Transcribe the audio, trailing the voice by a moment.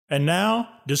And now,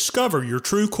 discover your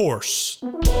true course.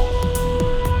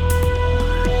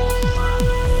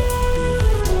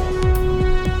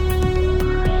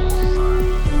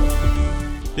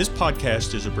 This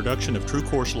podcast is a production of True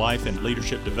Course Life and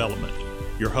Leadership Development.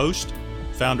 Your host,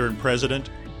 founder and president,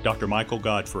 Dr. Michael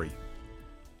Godfrey.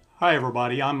 Hi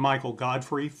everybody, I'm Michael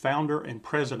Godfrey, founder and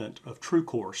president of True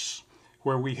Course,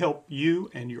 where we help you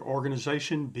and your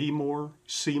organization be more,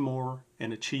 see more,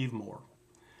 and achieve more.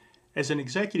 As an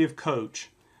executive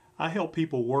coach, I help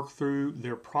people work through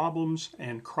their problems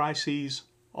and crises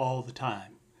all the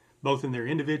time, both in their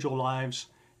individual lives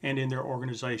and in their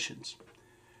organizations.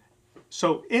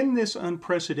 So in this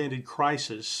unprecedented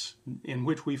crisis in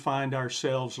which we find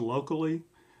ourselves locally,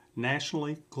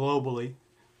 nationally, globally,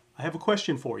 I have a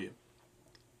question for you.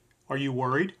 Are you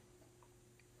worried?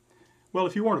 Well,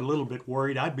 if you weren't a little bit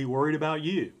worried, I'd be worried about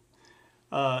you.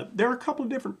 There are a couple of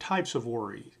different types of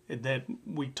worry that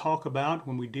we talk about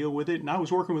when we deal with it. And I was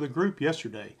working with a group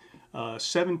yesterday,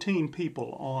 17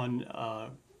 people on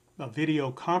a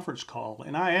video conference call.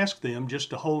 And I asked them just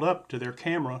to hold up to their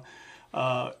camera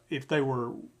if they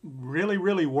were really,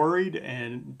 really worried,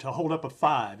 and to hold up a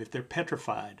 5. If they're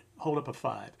petrified, hold up a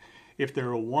 5. If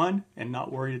they're a 1 and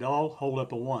not worried at all, hold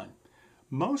up a 1.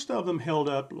 Most of them held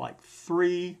up like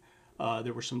 3.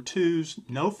 There were some 2s,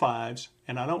 no 5s,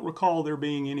 and I don't recall there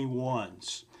being any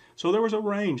 1s. So there was a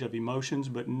range of emotions,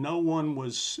 but no one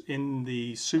was in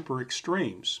the super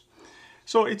extremes.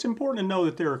 So it's important to know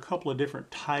that there are a couple of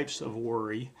different types of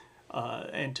worry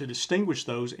and to distinguish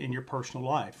those in your personal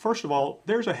life. First of all,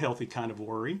 there's a healthy kind of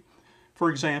worry. For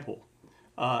example,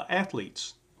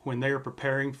 athletes, when they are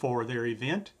preparing for their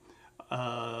event,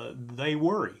 they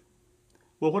worry.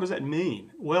 Well, what does that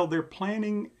mean? Well, they're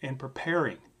planning and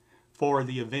preparing for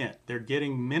the event. They're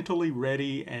getting mentally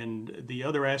ready, and the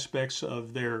other aspects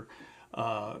of their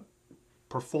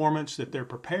performance that they're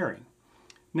preparing.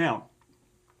 Now,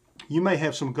 you may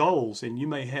have some goals and you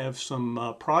may have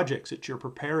some projects that you're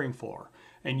preparing for,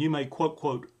 and you may quote,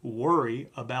 quote,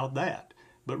 worry about that.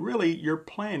 But really, you're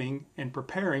planning and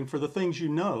preparing for the things you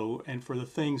know and for the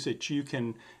things that you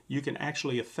can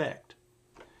actually affect.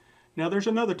 Now, there's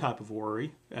another type of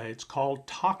worry. It's called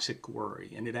toxic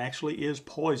worry, and it actually is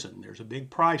poison. There's a big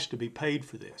price to be paid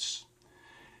for this.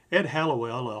 Ed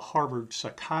Hallowell, a Harvard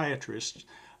psychiatrist,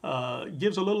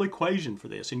 gives a little equation for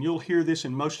this, and you'll hear this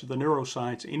in most of the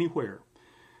neuroscience anywhere,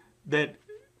 that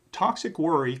toxic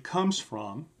worry comes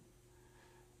from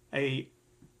a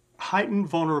heightened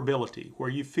vulnerability where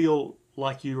you feel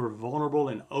like you are vulnerable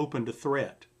and open to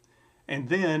threat. And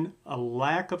then a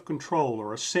lack of control,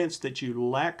 or a sense that you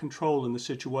lack control in the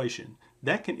situation,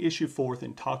 that can issue forth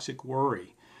in toxic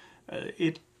worry.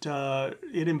 It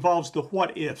involves the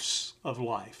what ifs of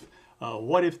life.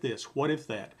 What if this? What if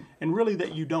that? And really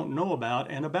that you don't know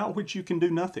about, and about which you can do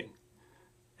nothing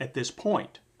at this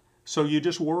point. So you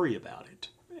just worry about it.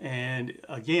 And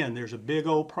again, there's a big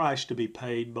old price to be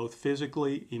paid, both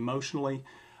physically, emotionally,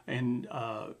 and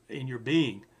in your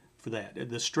being for that.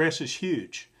 The stress is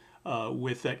huge.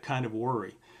 With that kind of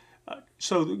worry.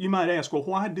 So you might ask, well,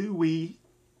 why do we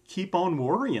keep on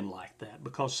worrying like that?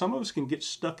 Because some of us can get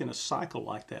stuck in a cycle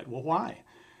like that. Well, why?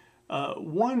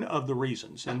 One of the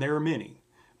reasons, and there are many,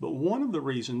 but one of the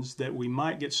reasons that we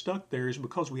might get stuck there is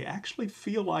because we actually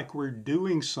feel like we're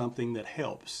doing something that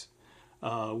helps.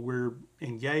 We're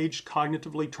engaged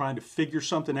cognitively trying to figure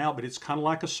something out, but it's kind of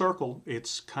like a circle.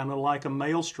 It's kind of like a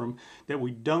maelstrom that we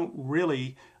don't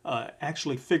really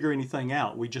actually figure anything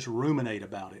out. We just ruminate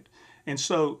about it. And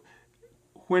so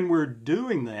when we're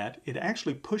doing that, it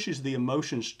actually pushes the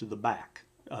emotions to the back.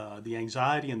 The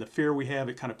anxiety and the fear we have,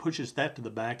 it kind of pushes that to the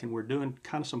back, and we're doing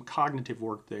kind of some cognitive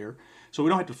work there. So we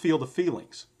don't have to feel the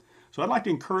feelings. So I'd like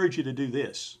to encourage you to do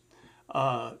this.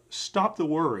 Stop the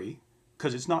worry,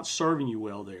 because it's not serving you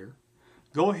well there.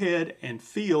 Go ahead and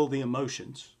feel the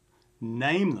emotions,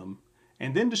 name them,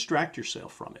 and then distract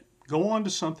yourself from it. Go on to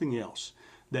something else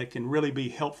that can really be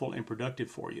helpful and productive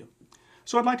for you.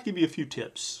 So I'd like to give you a few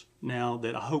tips now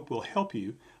that I hope will help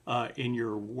you in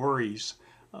your worries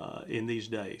in these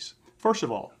days. First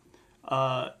of all,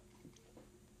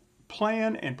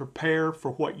 plan and prepare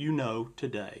for what you know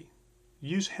today.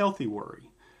 Use healthy worry.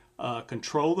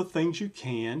 Control the things you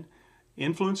can.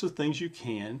 Influence the things you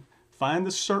can. Find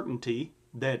the certainty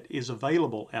that is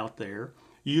available out there.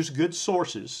 Use good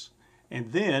sources.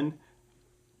 And then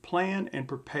plan and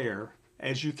prepare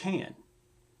as you can.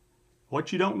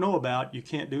 What you don't know about, you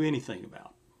can't do anything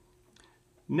about.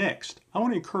 Next, I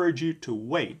want to encourage you to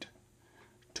wait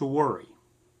to worry.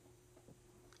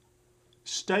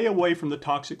 Stay away from the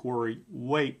toxic worry.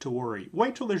 Wait to worry.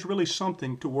 Wait till there's really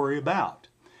something to worry about.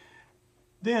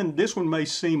 Then this one may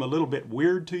seem a little bit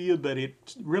weird to you, but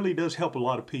it really does help a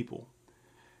lot of people.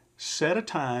 Set a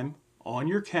time on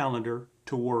your calendar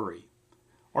to worry,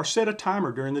 or set a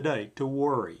timer during the day to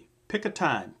worry. Pick a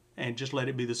time and just let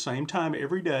it be the same time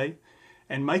every day,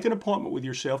 and make an appointment with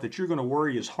yourself that you're going to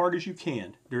worry as hard as you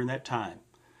can during that time.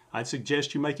 I'd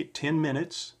suggest you make it 10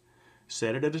 minutes,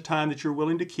 set it at a time that you're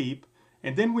willing to keep,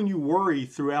 and then when you worry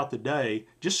throughout the day,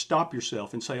 just stop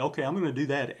yourself and say, okay, I'm going to do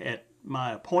that at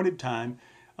my appointed time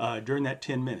during that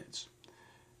 10 minutes.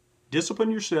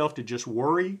 Discipline yourself to just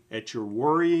worry at your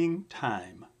worrying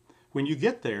time. When you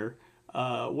get there,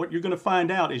 what you're going to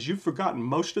find out is you've forgotten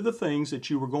most of the things that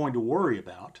you were going to worry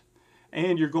about,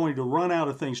 and you're going to run out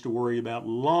of things to worry about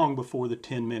long before the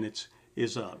 10 minutes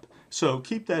is up. So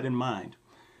keep that in mind.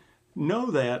 Know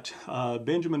that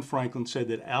Benjamin Franklin said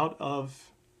that out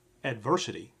of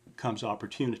adversity comes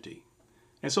opportunity.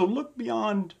 And so look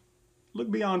beyond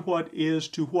what is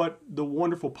to what the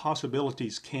wonderful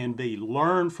possibilities can be.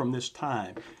 Learn from this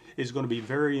time is going to be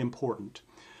very important.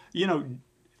 You know,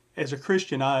 as a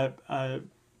Christian, I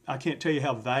can't tell you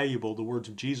how valuable the words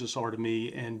of Jesus are to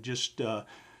me, and just to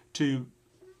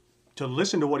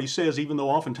listen to what he says, even though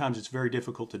oftentimes it's very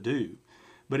difficult to do.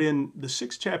 But in the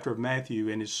 6th chapter of Matthew,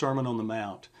 in his Sermon on the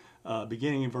Mount,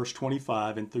 beginning in verse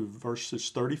 25 and through verses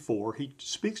 34, he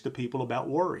speaks to people about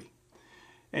worry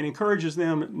and encourages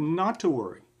them not to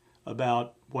worry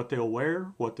about what they'll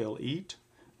wear, what they'll eat.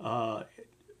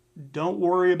 Don't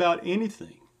worry about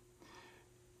anything.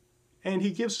 And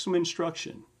he gives some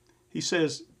instruction. He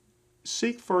says,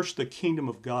 seek first the kingdom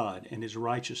of God and his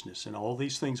righteousness, and all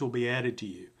these things will be added to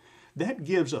you. That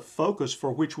gives a focus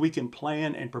for which we can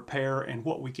plan and prepare and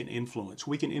what we can influence.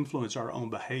 We can influence our own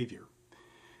behavior.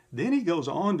 Then he goes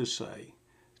on to say,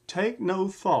 take no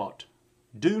thought,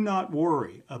 do not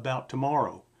worry about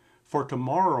tomorrow, for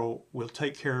tomorrow will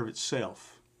take care of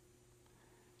itself.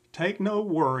 Take no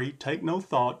worry, take no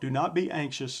thought, do not be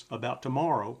anxious about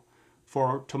tomorrow,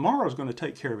 for tomorrow is going to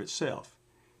take care of itself.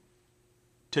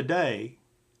 Today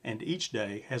and each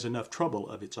day has enough trouble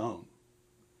of its own.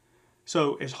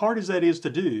 So as hard as that is to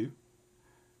do,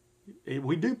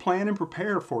 we do plan and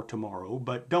prepare for tomorrow,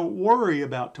 but don't worry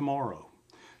about tomorrow.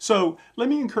 So let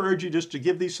me encourage you just to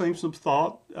give these things some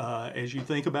thought as you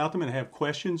think about them and have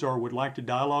questions or would like to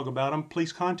dialogue about them.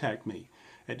 Please contact me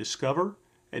at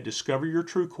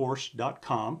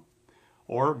discoveryourtruecourse.com,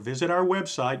 or visit our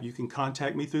website. You can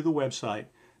contact me through the website,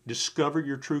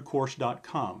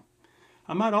 discoveryourtruecourse.com.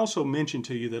 I might also mention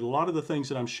to you that a lot of the things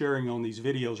that I'm sharing on these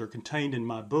videos are contained in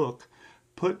my book,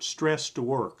 Put Stress to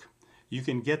Work. You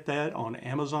can get that on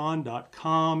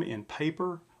Amazon.com in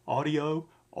paper, audio,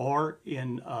 or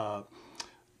in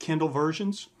Kindle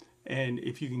versions. And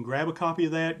if you can grab a copy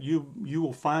of that, you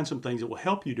will find some things that will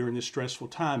help you during this stressful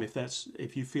time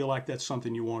if you feel like that's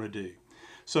something you want to do.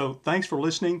 So thanks for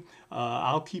listening.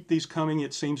 I'll keep these coming.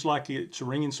 It seems like it's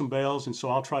ringing some bells, and so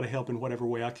I'll try to help in whatever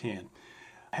way I can.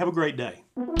 Have a great day.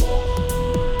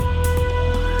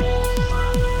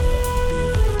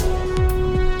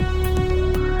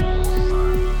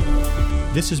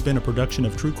 This has been a production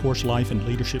of True Course Life and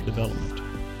Leadership Development.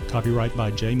 Copyright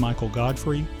by J. Michael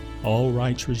Godfrey. All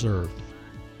rights reserved.